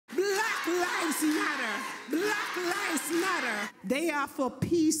lives matter. Black lives matter. They are for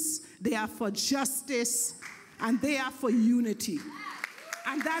peace, they are for justice, and they are for unity.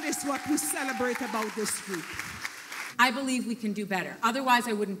 And that is what we celebrate about this group. I believe we can do better. Otherwise,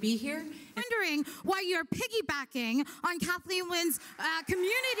 I wouldn't be here. Wondering why you're piggybacking on Kathleen Wynne's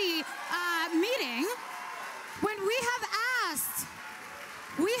community meeting when we have asked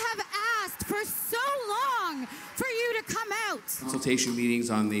for so long for you to come out. Consultation meetings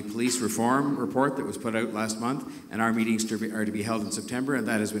on the police reform report that was put out last month, and our meetings are to be held in September, and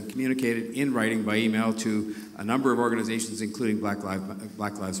that has been communicated in writing by email to a number of organizations, including Black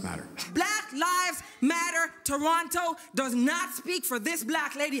Lives Matter. Black Lives Matter Toronto does not speak for this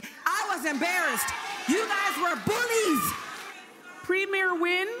black lady. I was embarrassed. You guys were bullies. Premier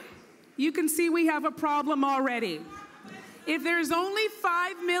Wynne, you can see we have a problem already. If there's only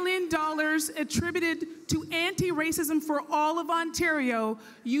 $5 million attributed to anti-racism for all of Ontario,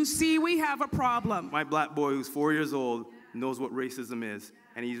 you see we have a problem. My black boy who's 4 years old knows what racism is.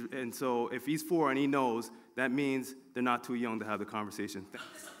 And so if he's 4 and he knows, that means they're not too young to have the conversation. I'm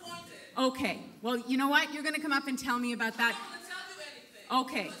disappointed. Okay, well, you know what? You're going to come up and tell me about that. I'm not going to tell you anything.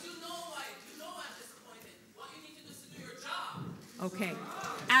 Okay. But you know I'm disappointed. What you need to do is to do your job. Okay.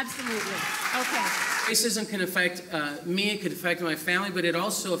 Absolutely. Okay. Racism can affect me, it could affect my family, but it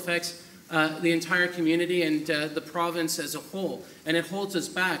also affects the entire community and the province as a whole, and it holds us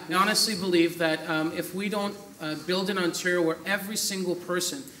back. I honestly believe that if we don't build an Ontario where every single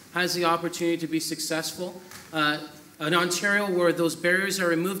person has the opportunity to be successful, an Ontario where those barriers are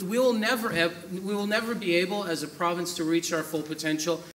removed, we will never be able as a province to reach our full potential.